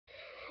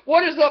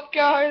What is up,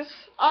 guys?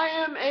 I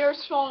am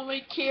Small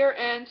Leak here,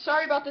 and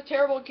sorry about the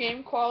terrible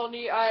game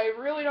quality. I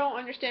really don't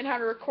understand how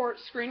to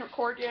screen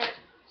record yet,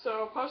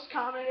 so post a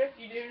comment if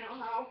you do know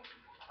how.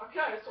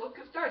 Okay, so let's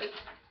get started.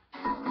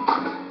 Game's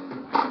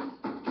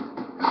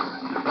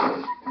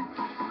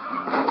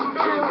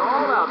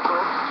all out,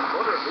 folks.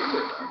 What are we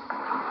doing?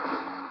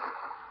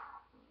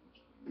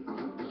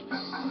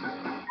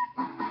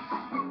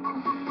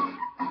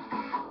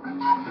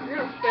 You're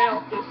gonna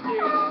fail this,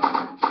 dude.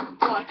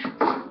 Watch.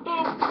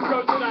 Boom!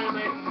 Goes the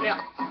dynamite. Yeah.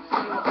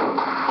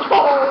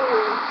 Oh!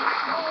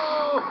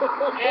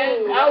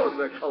 And that was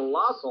a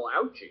colossal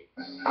ouchie.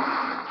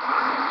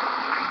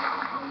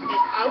 And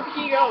out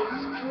he goes.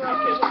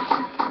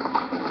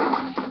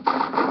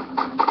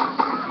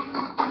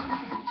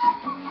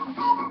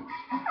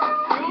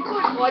 You look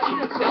like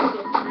Legend of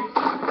Zelda.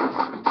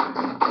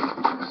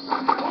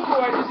 Ooh,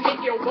 I just hit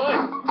your butt.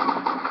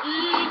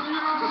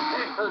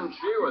 And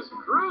she was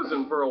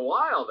cruising for a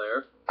while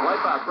there.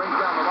 Wipeout brings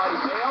down the mighty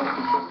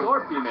male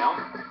or female.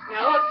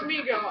 Now let's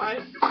me go.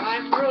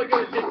 I'm really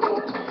good at this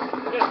ball.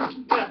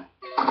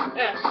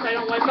 Yeah. I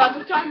don't wipe out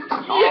this time.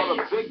 All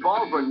the big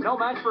balls were no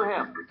match for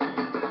him.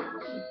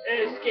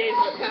 It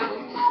escapes the pound.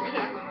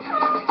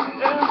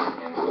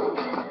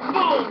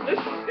 Boom! This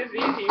is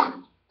easy.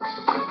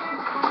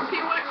 See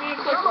what me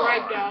click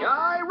right down.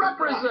 Guy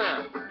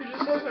represent. He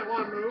just doesn't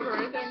want to move or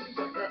anything.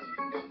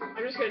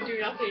 I'm just gonna do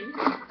nothing.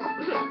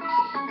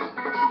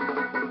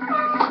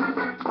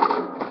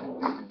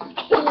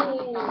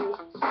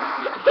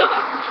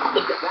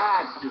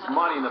 That's just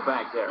money in the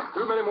bank there.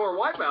 Too many more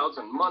wipeouts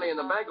and money in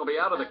the bank will be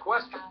out of the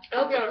question.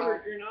 That's gotta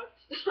hurt your nuts.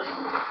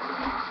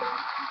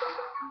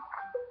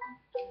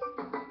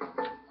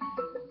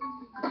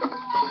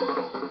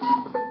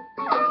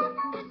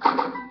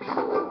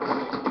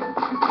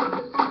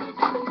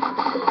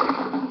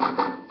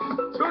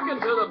 Took it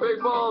to the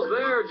big balls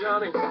there,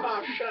 Johnny.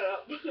 Oh, shut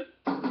up.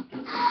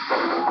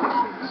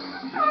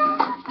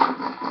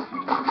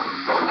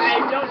 I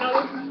don't know.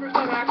 This is the first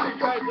time I actually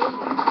tried this one.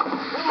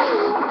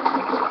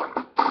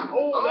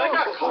 Oh, that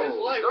got caught his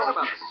leg. Talk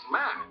about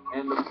smack.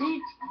 And the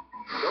feet.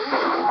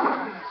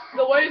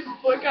 The way his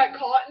foot got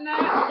caught in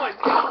that, oh my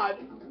god.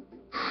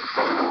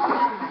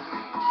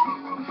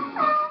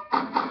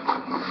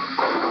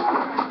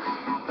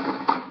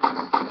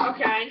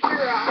 Okay, I can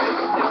figure out how to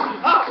tell.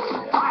 Oh!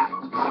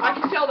 I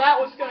can tell that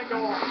was gonna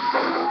go off.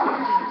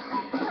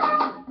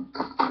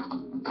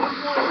 This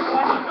one is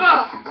like,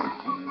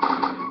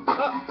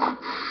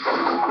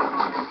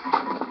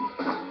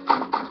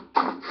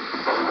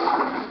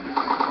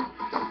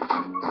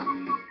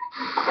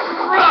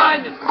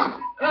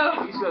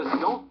 He says,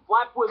 don't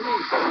flap with me.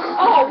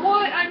 oh,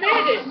 what? I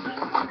made it!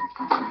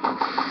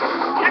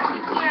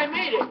 Technically, I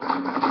made it.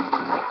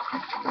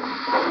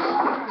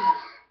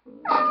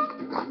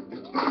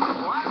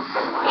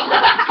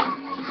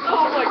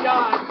 Oh my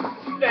god.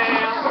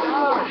 Fail.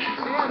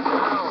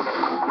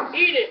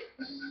 Eat it.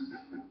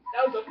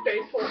 That was a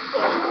faithful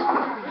flip.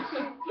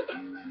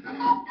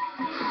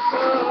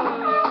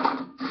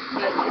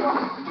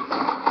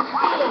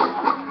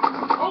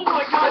 Oh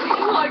my god,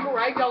 you like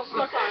ragdoll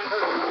stuck on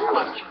it.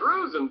 Watch.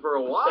 Cruising for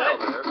a while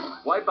there.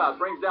 Wipeout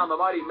brings down the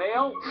mighty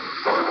male or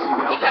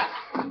female.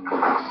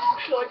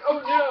 She's like, oh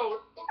no.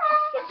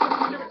 It's like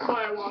some stupid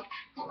fire watch.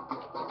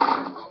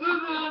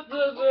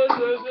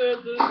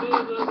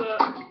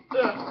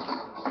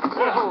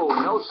 Whoa,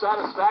 no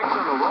satisfaction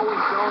on the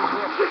Rolling Stones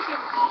there.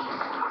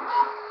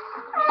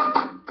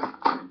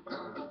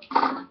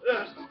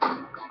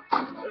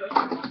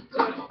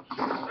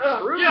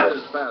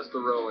 Cruises past the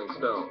Rolling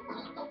Stones.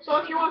 So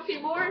if you want to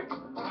see more,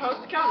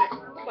 post a comment.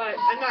 But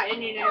I'm not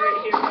ending it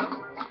right here though.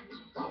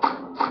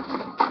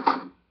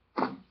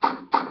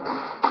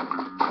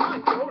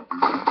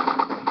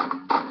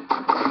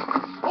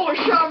 Oh, I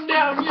shot him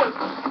down, yes.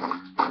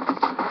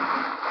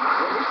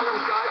 When we turn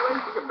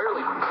sideways, you can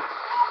barely.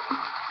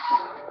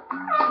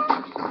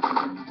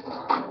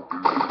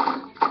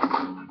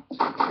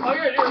 All you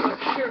gotta do is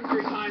like shoot him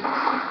 3 times.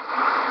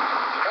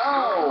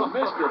 Oh,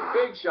 Mr.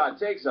 Big Shot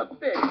takes a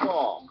big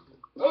ball.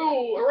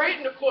 Oh, right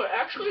in the foot.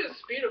 Actually, the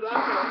speed of that's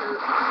gonna hurt.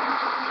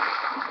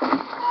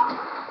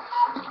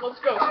 Let's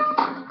go.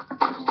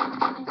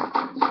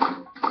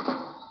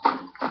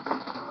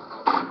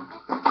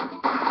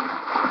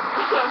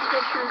 That's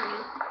good shooting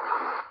you.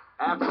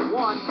 After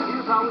one,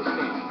 here's how we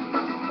stand.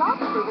 It's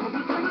obviously going to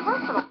be pretty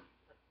versatile.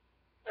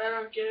 I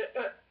don't get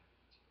it.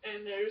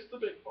 And there's the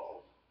big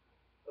ball.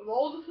 Of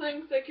all the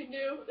things they could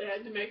do, they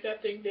had to make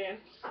that thing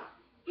dance.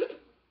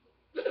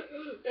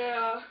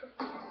 Yeah.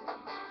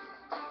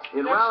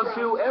 In round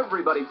 2,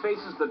 everybody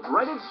faces the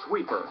dreaded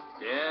sweeper.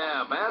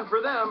 Yeah, bad for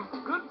them,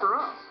 good for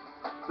us.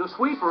 The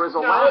sweeper is a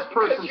last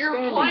person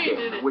standing game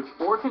in which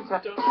 4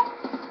 contestants.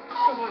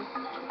 Come on,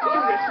 do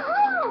this.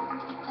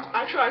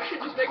 Actually, I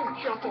should just make him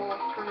jump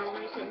off for no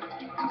reason.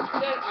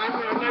 Then I'm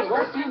gonna never.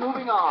 Won't be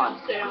moving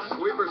on. Down.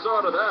 Sweeper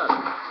saw to that.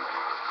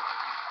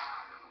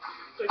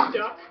 So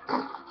duck.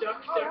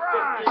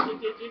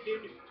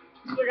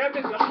 Look, I've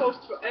been the host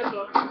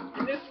forever,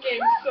 and this game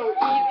is so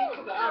easy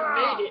because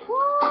I made it.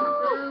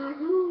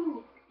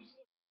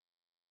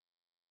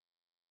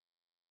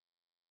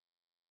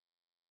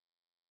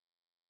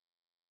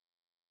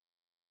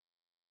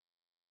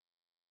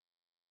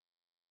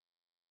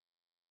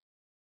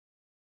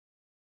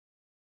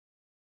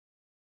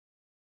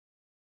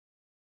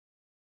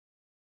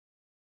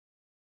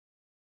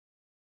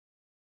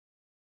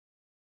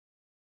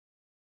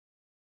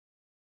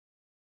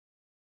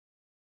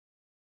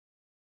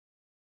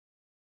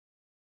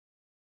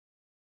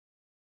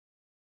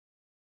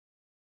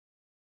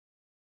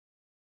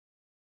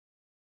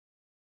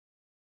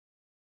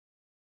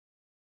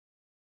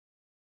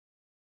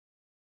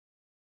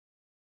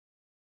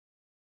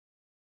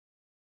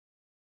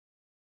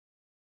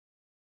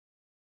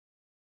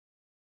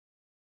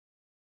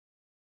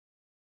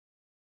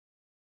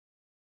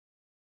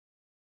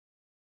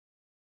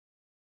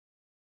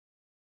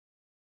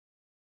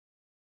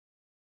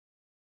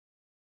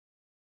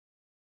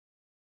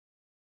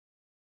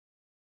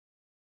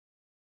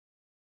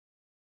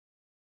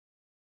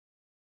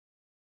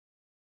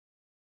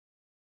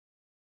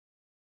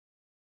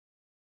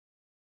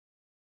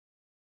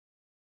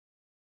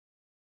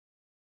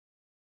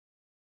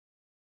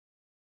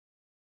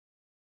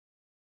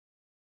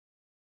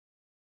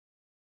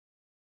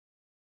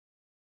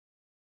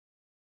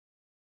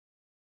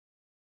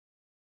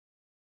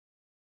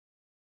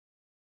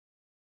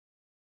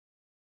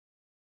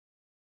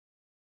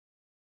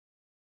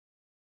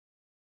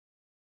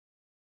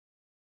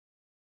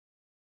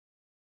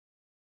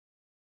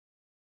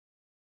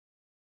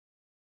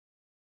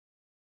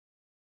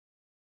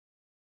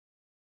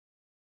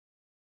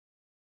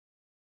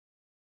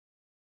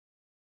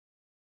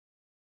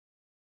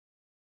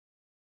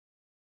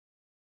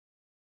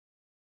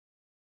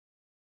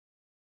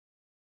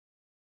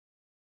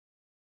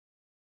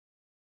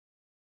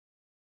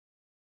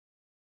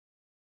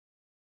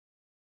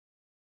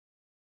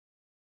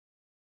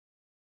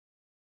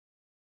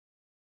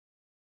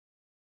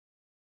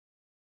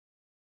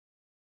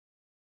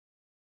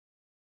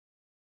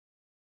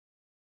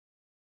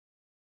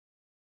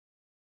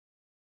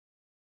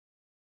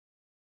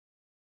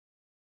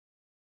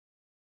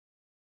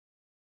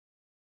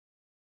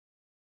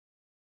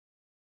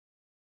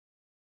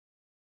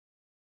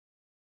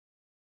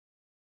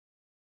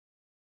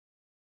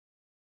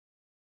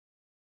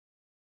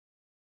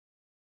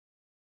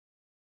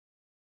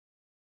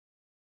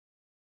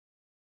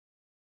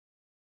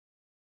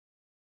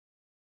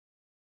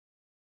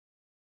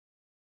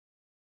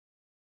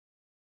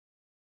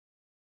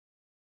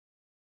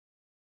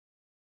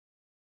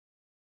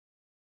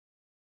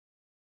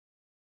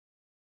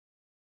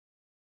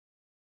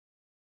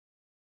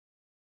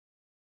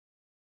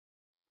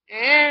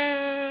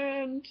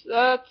 And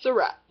that's a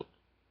wrap.